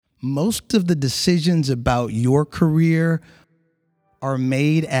Most of the decisions about your career are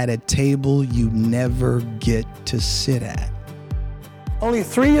made at a table you never get to sit at. Only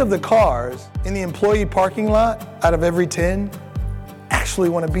 3 of the cars in the employee parking lot out of every 10 actually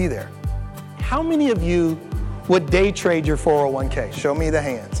want to be there. How many of you would day trade your 401k? Show me the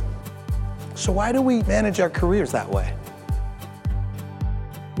hands. So why do we manage our careers that way?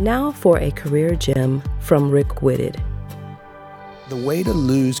 Now for a career gem from Rick Whitted. The way to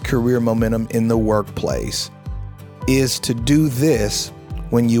lose career momentum in the workplace is to do this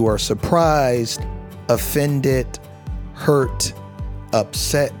when you are surprised, offended, hurt,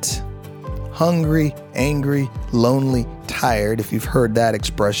 upset, hungry, angry, lonely, tired. If you've heard that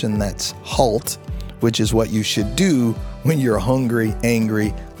expression, that's HALT, which is what you should do when you're hungry,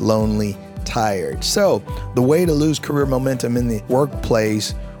 angry, lonely, tired. So the way to lose career momentum in the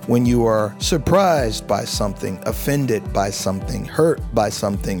workplace when you are surprised by something, offended by something, hurt by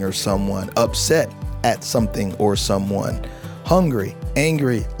something or someone, upset at something or someone, hungry,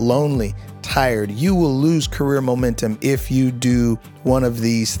 angry, lonely, tired, you will lose career momentum if you do one of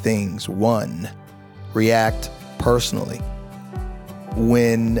these things. 1, react personally.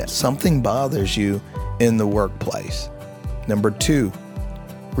 When something bothers you in the workplace. Number 2,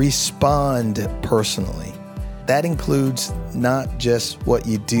 respond personally. That includes not just what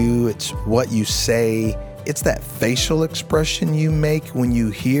you do, it's what you say. It's that facial expression you make when you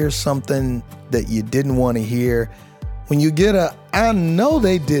hear something that you didn't want to hear. When you get a, I know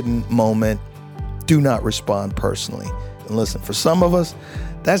they didn't moment, do not respond personally. And listen, for some of us,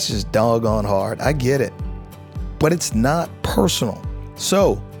 that's just doggone hard. I get it. But it's not personal.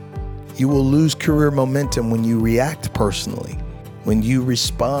 So you will lose career momentum when you react personally. When you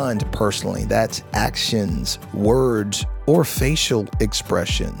respond personally, that's actions, words, or facial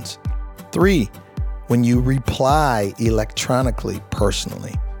expressions. 3, when you reply electronically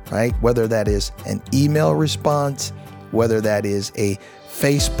personally, right? Whether that is an email response, whether that is a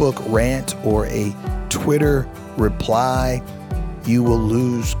Facebook rant or a Twitter reply, you will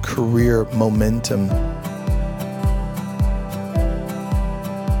lose career momentum.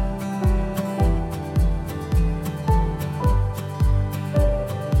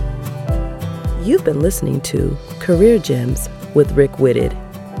 You've been listening to Career Gems with Rick Whitted.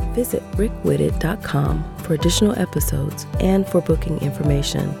 Visit rickwhitted.com for additional episodes and for booking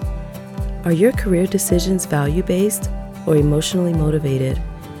information. Are your career decisions value-based or emotionally motivated?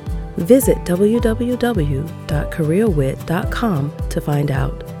 Visit www.careerwit.com to find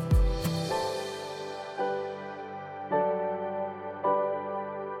out.